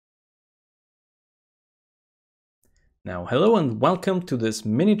Now, hello and welcome to this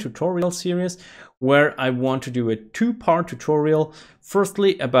mini tutorial series where I want to do a two-part tutorial,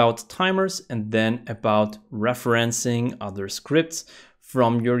 firstly about timers and then about referencing other scripts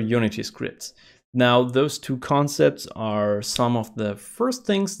from your Unity scripts. Now, those two concepts are some of the first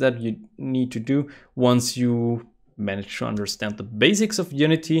things that you need to do once you manage to understand the basics of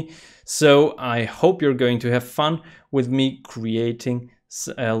Unity. So I hope you're going to have fun with me creating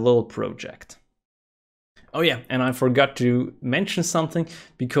a little project. Oh yeah, and I forgot to mention something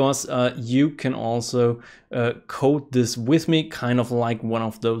because you can also code this with me, kind of like one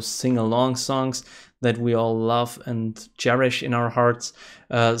of those sing-along songs that we all love and cherish in our hearts.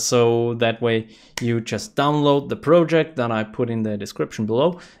 So that way you just download the project that I put in the description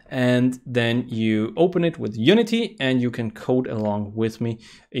below, and then you open it with Unity and you can code along with me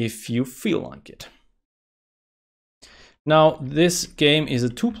if you feel like it. Now, this game is a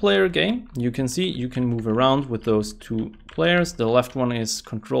two-player game. You can see you can move around with those two players. The left one is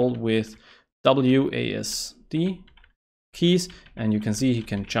controlled with WASD keys, and you can see he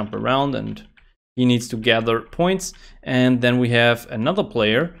can jump around and he needs to gather points. And then we have another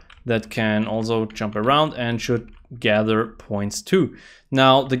player that can also jump around and should gather points too.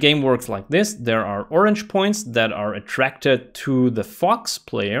 Now, the game works like this. There are orange points that are attracted to the fox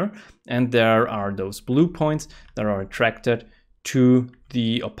player, and there are those blue points that are attracted to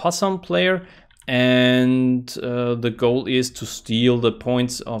the opossum player. And the goal is to steal the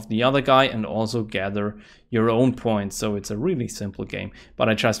points of the other guy and also gather your own points. So it's a really simple game, but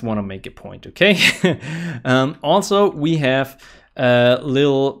I just want to make a point, okay? Also, we have a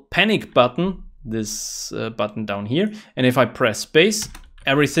little panic button, this button down here. And if I press space,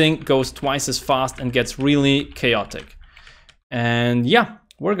 everything goes twice as fast and gets really chaotic. And yeah,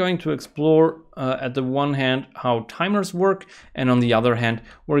 we're going to explore at the one hand how timers work, and on the other hand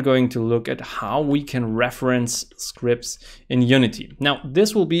we're going to look at how we can reference scripts in Unity. Now,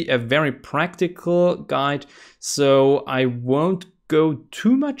 this will be a very practical guide, so I won't go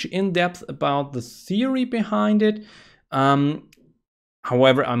too much in depth about the theory behind it.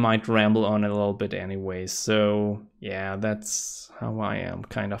 However, I might ramble on a little bit anyway, so yeah, that's how I am,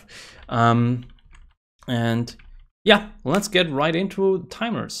 kind of. And yeah, let's get right into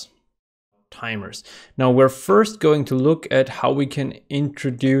timers. Now, we're first going to look at how we can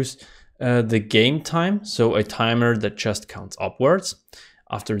introduce the game time, so a timer that just counts upwards.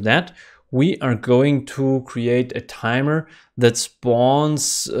 After that, we are going to create a timer that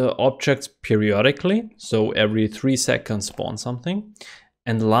spawns objects periodically, so every 3 seconds spawn something.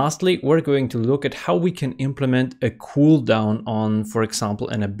 And lastly, we're going to look at how we can implement a cooldown on, for example,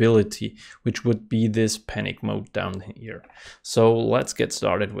 an ability, which would be this panic mode down here. So let's get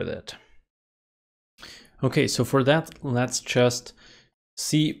started with it. Okay, so for that, let's just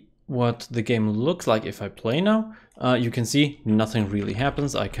see what the game looks like if I play now. You can see nothing really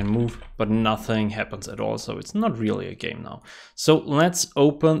happens. I can move, but nothing happens at all. So it's not really a game now. So let's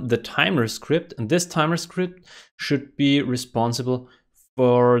open the timer script, and this timer script should be responsible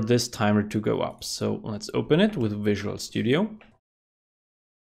for this timer to go up. So let's open it with Visual Studio.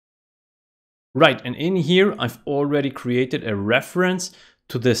 Right, and in here I've already created a reference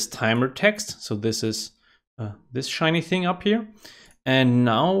to this timer text. So this is this shiny thing up here. And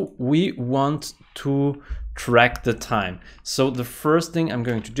now we want to track the time. So the first thing I'm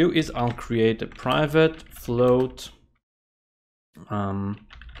going to do is I'll create a private float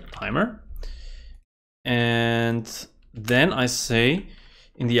timer. And then I say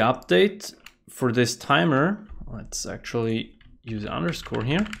in the update for this timer, let's actually use underscore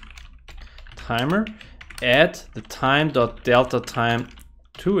here, timer, add the time.delta time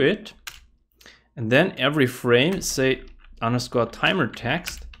to it. And then every frame say underscore timer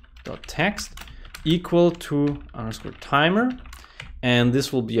text dot text equal to underscore timer. And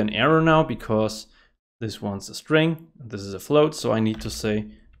this will be an error now because this one's a string, this is a float, so I need to say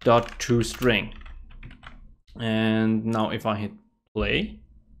dot to string. And now if I hit play,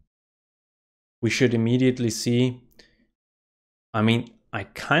 we should immediately see, I mean, I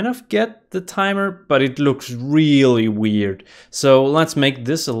kind of get the timer, but it looks really weird. So let's make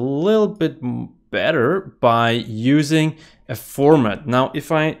this a little bit better by using a format. Now,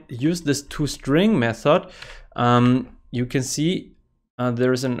 if I use this toString method, you can see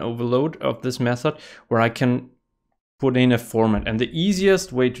there is an overload of this method where I can put in a format. And the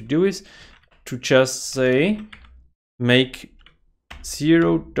easiest way to do is to just say make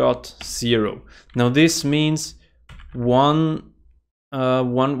 0.0. Now this means one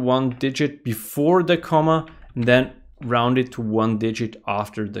digit before the comma, and then round it to 1 digit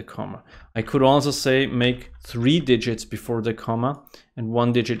after the comma. I could also say make 3 digits before the comma and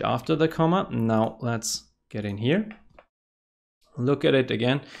 1 digit after the comma. Now let's get in here. look at it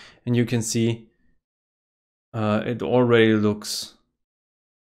again, and you can see it already looks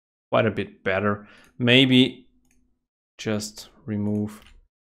quite a bit better. Maybe just remove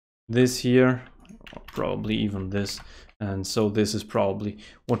this here, or probably even this. And so this is probably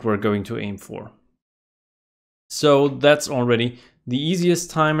what we're going to aim for. So that's already the easiest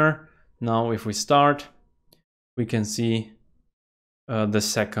timer. Now if we start, we can see the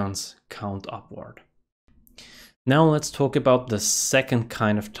seconds count upward. Now let's talk about the second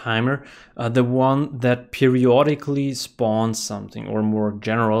kind of timer, the one that periodically spawns something, or more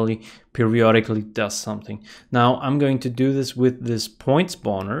generally, periodically does something. Now I'm going to do this with this point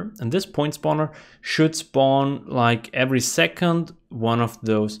spawner, and this point spawner should spawn like every second one of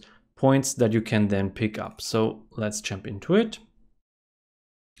those points that you can then pick up. So let's jump into it.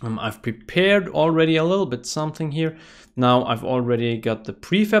 I've prepared already a little bit something here. Now I've already got the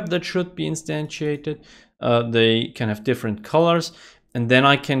prefab that should be instantiated. They can have different colors, and then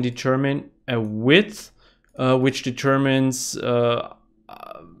I can determine a width, which determines on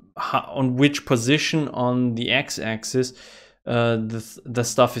which position on the x-axis the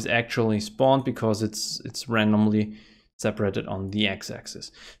stuff is actually spawned, because it's randomly separated on the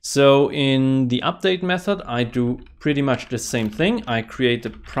x-axis. So in the update method, I do pretty much the same thing. I create a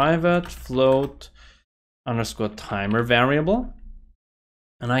private float underscore timer variable,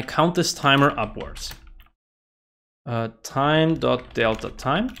 and I count this timer upwards. Time.delta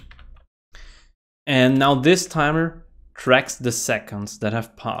time. And now this timer tracks the seconds that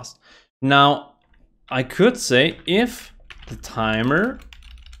have passed. Now I could say if the timer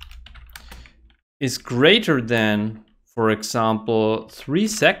is greater than, for example, 3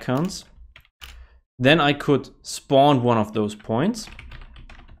 seconds, then I could spawn one of those points.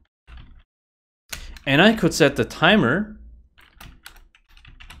 And I could set the timer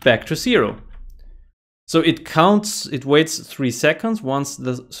back to 0. So it counts, it waits 3 seconds. Once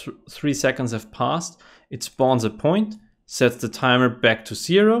the 3 seconds have passed, it spawns a point, sets the timer back to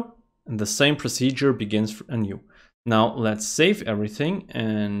 0, and the same procedure begins anew. Now let's save everything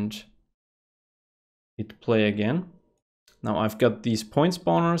and hit play again. Now I've got these point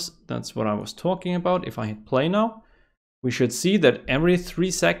spawners, that's what I was talking about. If I hit play now, we should see that every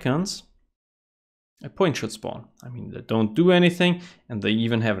 3 seconds a point should spawn. I mean, they don't do anything, and they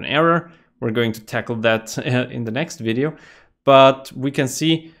even have an error. We're going to tackle that in the next video, but we can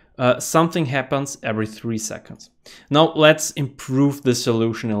see something happens every 3 seconds. Now let's improve the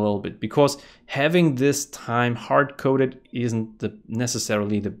solution a little bit, because having this time hard-coded isn't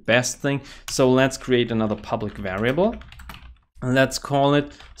necessarily the best thing. So let's create another public variable, and let's call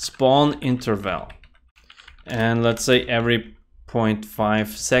it spawn interval. And let's say every 0.5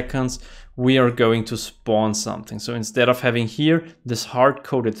 seconds we are going to spawn something. So instead of having here this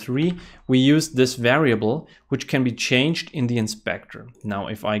hard-coded 3, we use this variable, which can be changed in the inspector. Now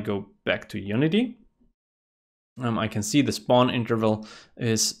if I go back to Unity, I can see the spawn interval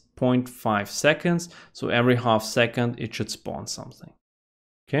is 0.5 seconds. So every half second it should spawn something.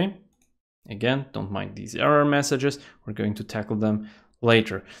 Okay, again, don't mind these error messages. We're going to tackle them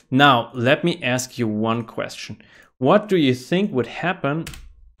later. Now let me ask you one question. What do you think would happen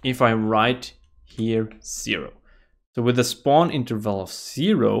if I write here 0? So with a spawn interval of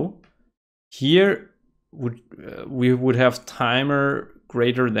 0, here we would have timer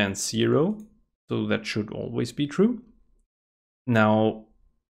greater than 0. So that should always be true. Now,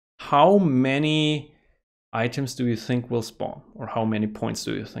 how many items do you think will spawn? Or how many points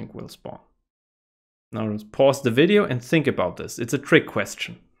do you think will spawn? Now let's pause the video and think about this. It's a trick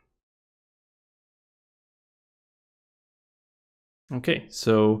question. Okay,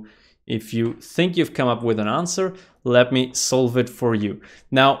 so if you think you've come up with an answer, let me solve it for you.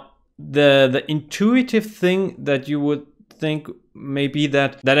 Now, the intuitive thing that you would think may be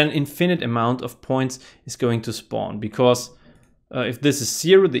that an infinite amount of points is going to spawn, because if this is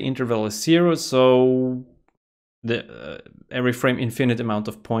 0, the interval is 0, so every frame infinite amount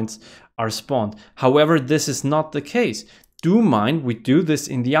of points are spawned. However, this is not the case. Do mind, we do this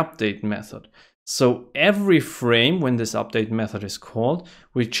in the update method. So every frame, when this update method is called,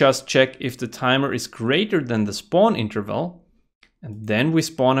 we just check if the timer is greater than the spawn interval, and then we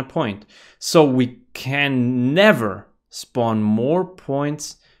spawn a point. So we can never spawn more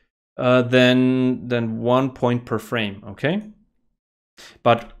points than 1 point per frame, okay?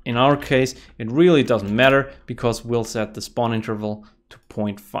 But in our case, it really doesn't matter, because we'll set the spawn interval to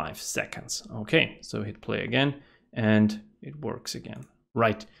 0.5 seconds. Okay, so hit play again, and it works again.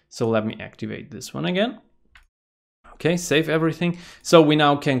 Right, so let me activate this one again. Okay, save everything. So we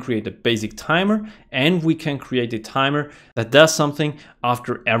now can create a basic timer, and we can create a timer that does something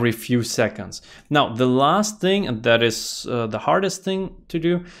after every few seconds. Now, the last thing, and that is the hardest thing to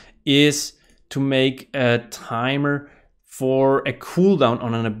do, is to make a timer for a cooldown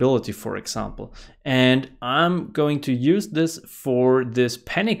on an ability, for example. And I'm going to use this for this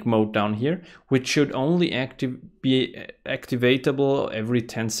panic mode down here, which should only be activatable every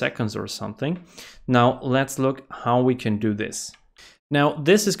 10 seconds or something. Now let's look how we can do this. Now,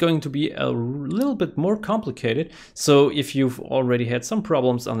 this is going to be a little bit more complicated, so if you've already had some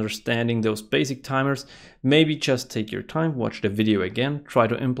problems understanding those basic timers, maybe just take your time, watch the video again, try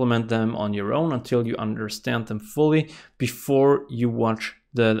to implement them on your own until you understand them fully before you watch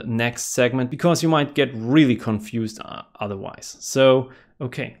the next segment, because you might get really confused otherwise. So,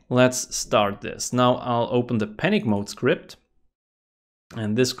 okay, let's start this. Now I'll open the panic mode script,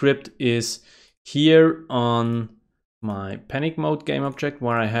 and this script is here on my panic mode game object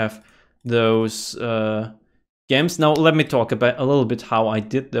where I have those gems. Now let me talk about a little bit how I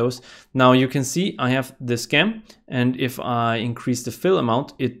did those. Now you can see I have this gem, and if I increase the fill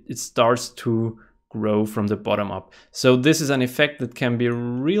amount, it starts to grow from the bottom up. So this is an effect that can be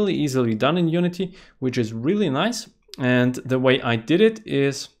really easily done in Unity, which is really nice. And the way I did it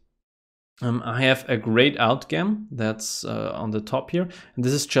is I have a grayed out gem that's on the top here, and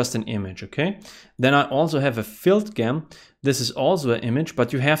this is just an image, okay? Then I also have a filled gem. This is also an image,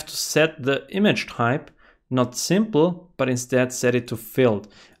 but you have to set the image type, not simple, but instead set it to filled.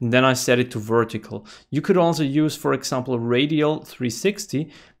 And then I set it to vertical. You could also use, for example, radial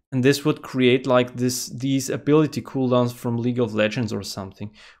 360, and this would create like these ability cooldowns from League of Legends or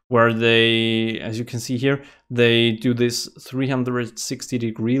something, where they, as you can see here, they do this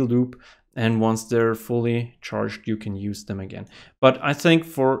 360-degree loop, and once they're fully charged, you can use them again. But I think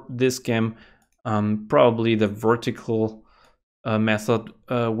for this game, probably the vertical method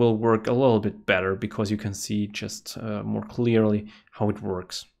will work a little bit better, because you can see just more clearly how it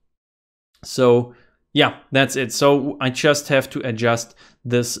works. So yeah, that's it. So I just have to adjust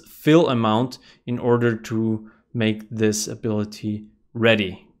this fill amount in order to make this ability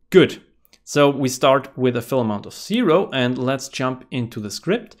ready. Good. So we start with a fill amount of 0, and let's jump into the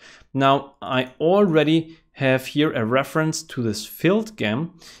script. Now I already have here a reference to this filled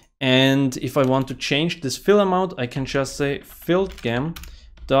gem, and if I want to change this fill amount, I can just say filled gem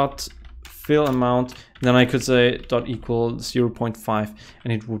dot fill amount, then I could say dot equal 0.5,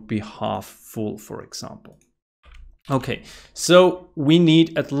 and it would be half full, for example. Okay, so we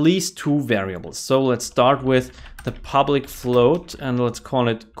need at least 2 variables. So let's start with the public float, and let's call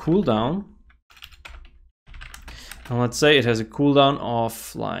it cooldown. And let's say it has a cooldown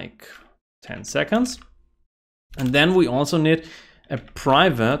of like 10 seconds. And then we also need a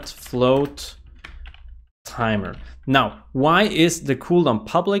private float timer. Now, why is the cooldown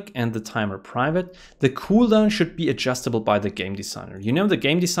public and the timer private? The cooldown should be adjustable by the game designer. You know, the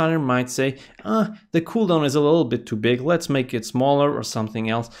game designer might say, the cooldown is a little bit too big, let's make it smaller or something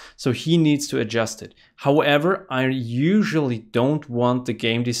else. So he needs to adjust it. However, I usually don't want the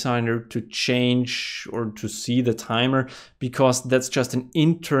game designer to change or to see the timer, because that's just an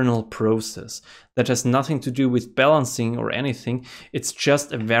internal process that has nothing to do with balancing or anything. It's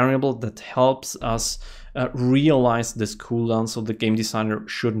just a variable that helps us realize this cooldown, so the game designer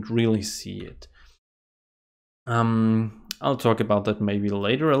shouldn't really see it. I'll talk about that maybe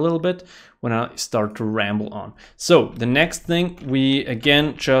later a little bit when I start to ramble on. So the next thing, we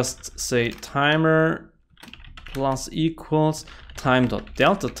again just say timer plus equals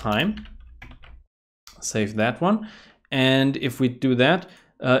time.delta time. Save that one. And if we do that,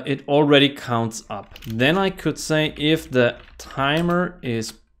 it already counts up. Then I could say if the timer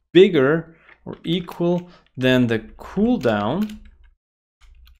is bigger or equal than the cooldown,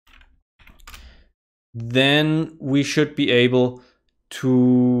 then we should be able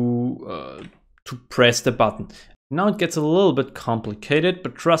to press the button. Now it gets a little bit complicated,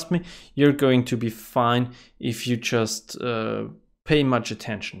 but trust me, you're going to be fine if you just pay much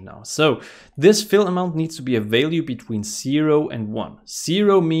attention now. So this fill amount needs to be a value between 0 and 1.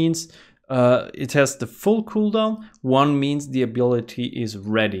 0 means it has the full cooldown. 1 means the ability is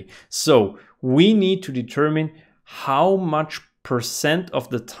ready. So we need to determine how much percent of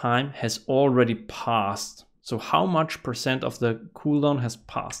the time has already passed. So how much percent of the cooldown has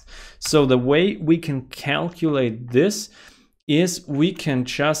passed. So the way we can calculate this is we can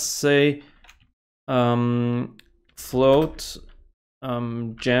just say float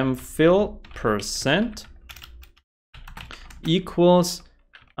gem fill percent equals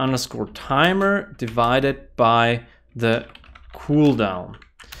underscore timer divided by the cooldown.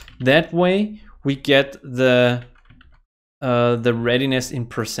 That way we get the the readiness in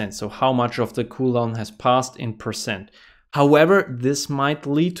percent, so how much of the cooldown has passed in percent. However, this might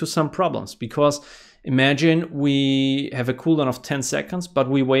lead to some problems, because imagine we have a cooldown of 10 seconds, but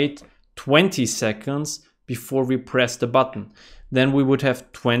we wait 20 seconds before we press the button. Then we would have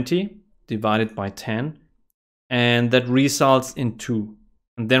 20 divided by 10, and that results in 2.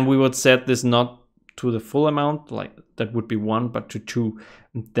 And then we would set this not to the full amount, like that would be 1, but to 2.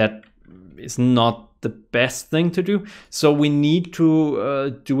 That is not the best thing to do. So we need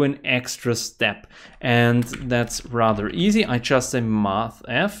to do an extra step, and that's rather easy. I just say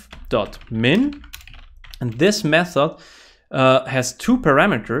mathf.min, and this method has 2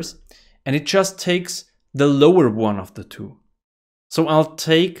 parameters, and it just takes the lower one of the 2. So I'll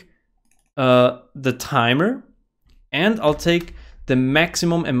take the timer, and I'll take the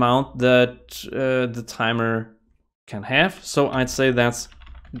maximum amount that the timer can have. So I'd say that's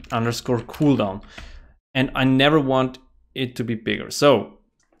underscore cooldown, and I never want it to be bigger. So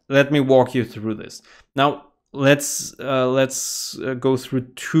let me walk you through this. Now let's go through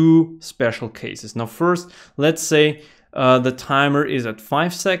 2 special cases. Now first, let's say the timer is at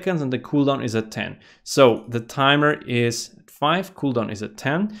 5 seconds and the cooldown is at 10. So the timer is at 5, cooldown is at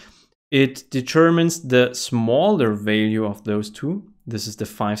 10. It determines the smaller value of those 2. This is the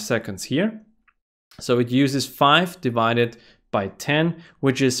 5 seconds here. So it uses 5 divided by 10,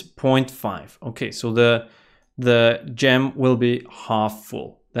 which is 0.5. Okay, so the gem will be half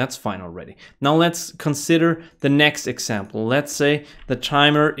full. That's fine already. Now let's consider the next example. Let's say the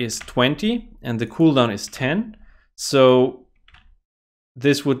timer is 20 and the cooldown is 10. So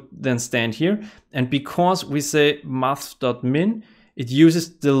this would then stand here. And because we say math.min, it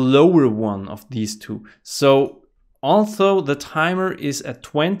uses the lower one of these 2. So although the timer is at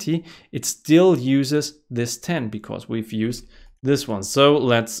 20, it still uses this 10 because we've used this one. So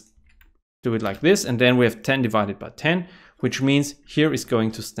let's do it like this. And then we have 10 divided by 10, which means here is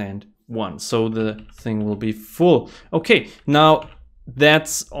going to stand 1. So the thing will be full. Okay, now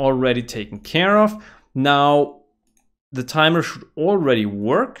that's already taken care of. Now the timer should already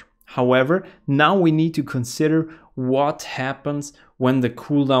work. However, now we need to consider what happens when the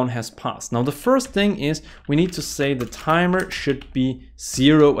cooldown has passed. Now the first thing is we need to say the timer should be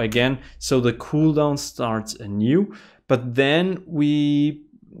 0 again, so the cooldown starts anew. But then we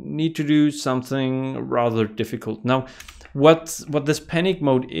need to do something rather difficult. Now what this panic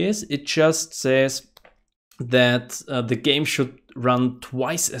mode is, it just says that the game should run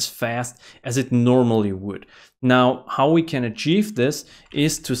twice as fast as it normally would. Now how we can achieve this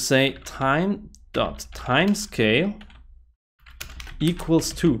is to say time.timescale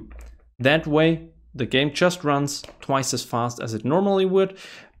equals 2. That way the game just runs twice as fast as it normally would.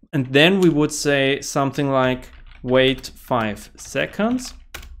 And then we would say something like wait 5 seconds.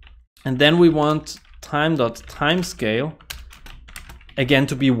 And then we want time.timescale again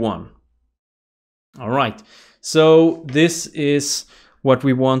to be 1. All right, so this is what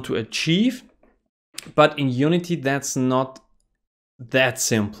we want to achieve. But in Unity, that's not that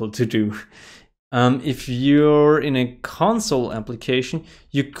simple to do. If you're in a console application,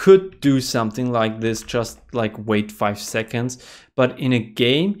 you could do something like this, just like wait 5 seconds. But in a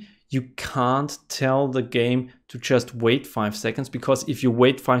game, you can't tell the game to just wait 5 seconds, because if you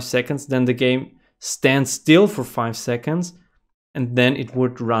wait 5 seconds, then the game stands still for 5 seconds and then it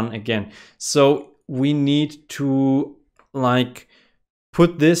would run again. So we need to like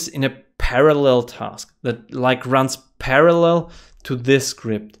put this in a parallel task that like runs parallel to this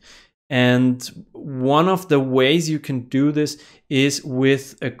script. And one of the ways you can do this is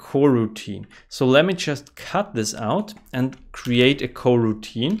with a coroutine. So let me just cut this out and create a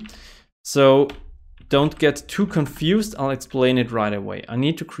coroutine. So don't get too confused. I'll explain it right away. I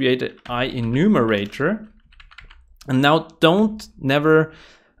need to create an IEnumerator. And now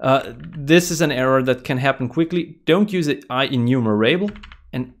this is an error that can happen quickly. Don't use it IEnumerable.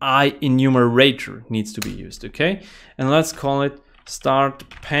 An IEnumerator needs to be used, okay? And let's call it start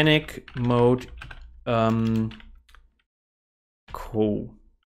panic mode co.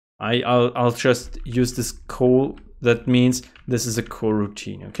 I'll just use this co. That means this is a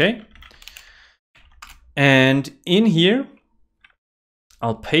coroutine, okay? And in here,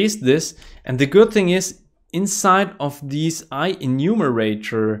 I'll paste this. And the good thing is, inside of these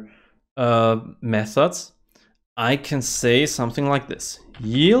IEnumerator methods, I can say something like this: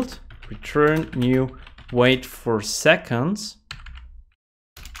 yield return new wait for seconds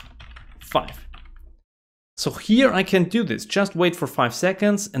 5. So here I can do this, just wait for 5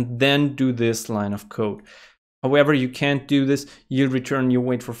 seconds and then do this line of code. However, you can't do this yield return new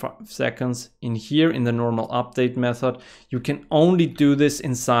wait for 5 seconds in here in the normal update method. You can only do this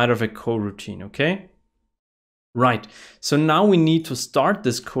inside of a coroutine, okay? Right, so now we need to start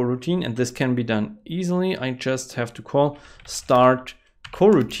this coroutine, and this can be done easily. I just have to call start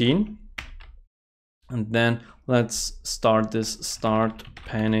coroutine, and then let's start this start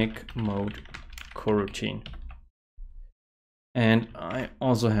panic mode coroutine. And I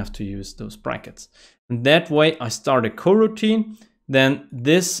also have to use those brackets. And that way I start a coroutine, then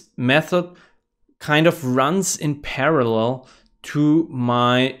this method kind of runs in parallel to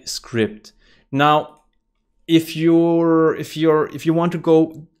my script. Now, if you want to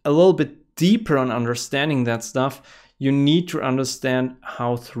go a little bit deeper on understanding that stuff, you need to understand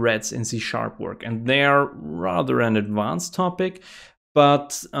how threads in C# work, and they are rather an advanced topic.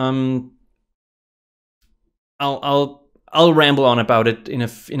 But I'll ramble on about it in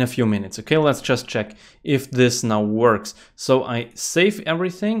a few minutes. Okay, let's just check if this now works. So I save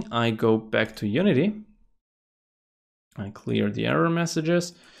everything. I go back to Unity. I clear the error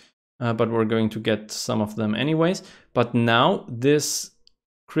messages. But we're going to get some of them anyways. But now this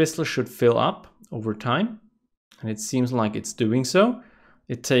crystal should fill up over time, and it seems like it's doing so.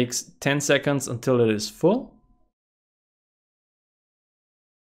 It takes 10 seconds until it is full.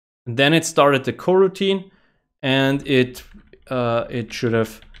 And then it started the coroutine, and it should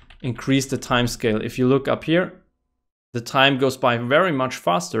have increased the time scale. If you look up here, the time goes by very much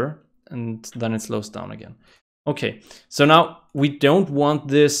faster, and then it slows down again. Okay, so now we don't want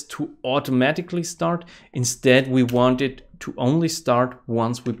this to automatically start. Instead, we want it to only start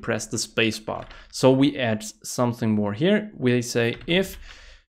once we press the spacebar. So we add something more here. We say if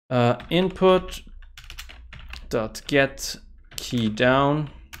input.get key down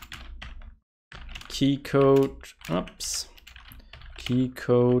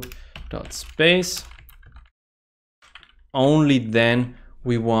keycode.space. Only then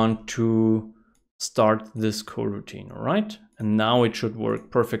we want to start this coroutine, all right? And now it should work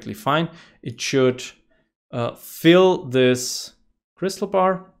perfectly fine. It should fill this crystal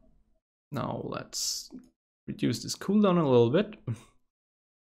bar. Now let's reduce this cooldown a little bit.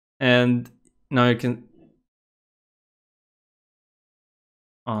 And now you can...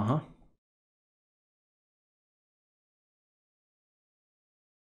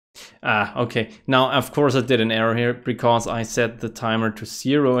 Okay, now of course I did an error here because I set the timer to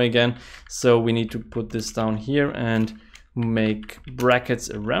 0 again. So we need to put this down here and make brackets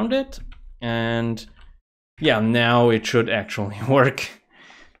around it. And yeah, now it should actually work.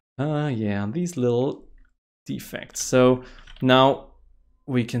 Yeah, these little defects. So now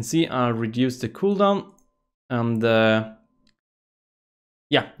we can see I reduced the cooldown. The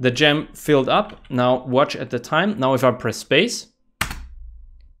gem filled up. Now watch at the time. Now if I press space,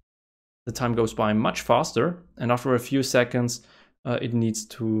 the time goes by much faster, and after a few seconds, the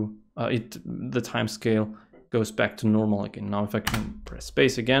time scale goes back to normal again. Now, if I can press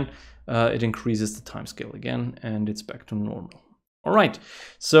space again, it increases the time scale again, and it's back to normal. All right,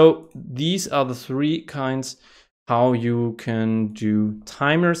 so these are the 3 kinds how you can do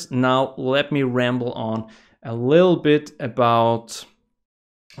timers. Now, let me ramble on a little bit about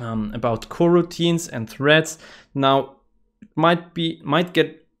coroutines and threads. Now, it might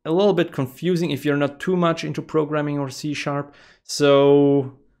get a little bit confusing if you're not too much into programming or C#.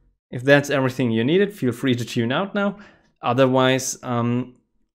 So if that's everything you needed, feel free to tune out now. Otherwise,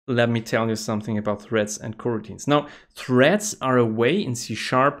 let me tell you something about threads and coroutines. Now, threads are a way in C#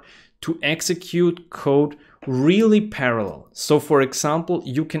 to execute code really parallel. So for example,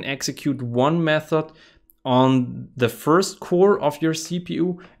 you can execute one method on the first core of your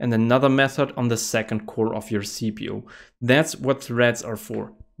CPU and another method on the second core of your CPU. That's what threads are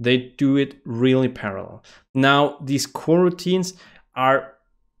for. They do it really parallel. Now, these coroutines are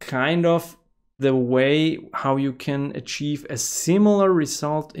kind of the way how you can achieve a similar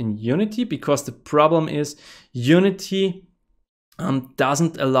result in Unity, because the problem is Unity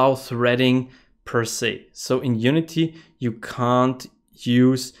doesn't allow threading per se. So in Unity, you can't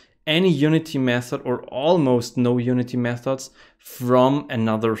use any Unity method or almost no Unity methods from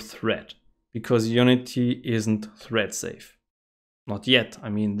another thread, because Unity isn't thread safe. Not yet. I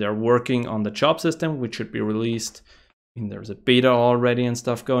mean, they're working on the job system, which should be released. I mean, there's a beta already and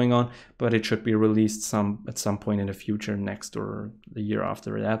stuff going on, but it should be released at some point in the future, next or the year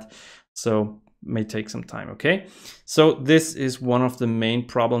after that. So may take some time, okay? So this is one of the main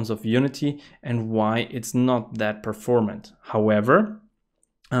problems of Unity and why it's not that performant. However,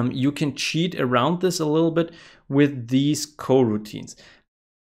 you can cheat around this a little bit with these coroutines.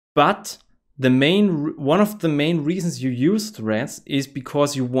 But one of the main reasons you use threads is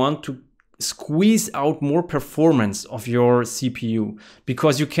because you want to squeeze out more performance of your CPU,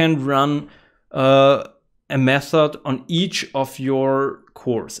 because you can run a a method on each of your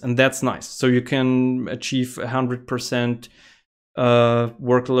cores, and that's nice. So you can achieve 100%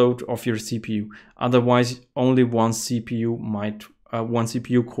 workload of your CPU. Otherwise, only one CPU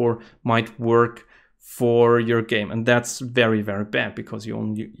core might work for your game, and that's very, very bad because you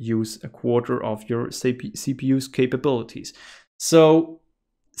only use a quarter of your CPU's capabilities. So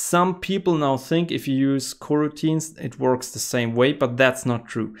some people now think if you use coroutines, it works the same way, but that's not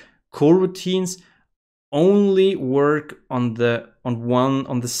true. Coroutines only work on the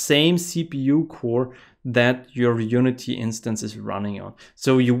same CPU core that your Unity instance is running on.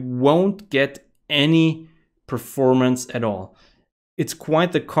 So you won't get any performance at all. It's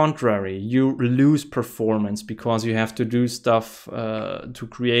quite the contrary. You lose performance because you have to do stuff to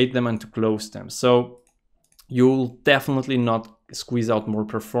create them and to close them. So you'll definitely not squeeze out more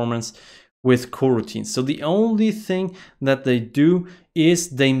performance with coroutines. So the only thing that they do is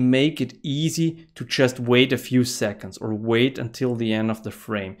they make it easy to just wait a few seconds or wait until the end of the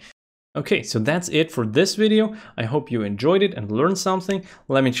frame. Okay, so that's it for this video. I hope you enjoyed it and learned something.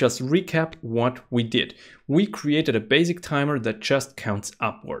 Let me just recap what we did. We created a basic timer that just counts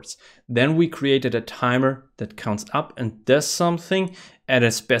upwards. Then we created a timer that counts up and does something at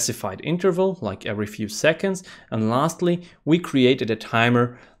a specified interval, like every few seconds. And lastly, we created a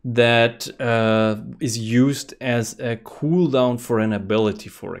timer that is used as a cooldown for an ability,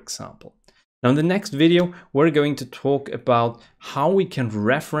 for example. Now in the next video, we're going to talk about how we can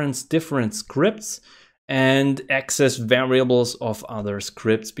reference different scripts and access variables of other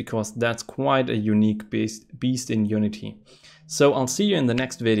scripts, because that's quite a unique beast in Unity. So I'll see you in the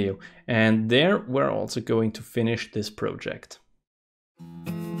next video, and there we're also going to finish this project.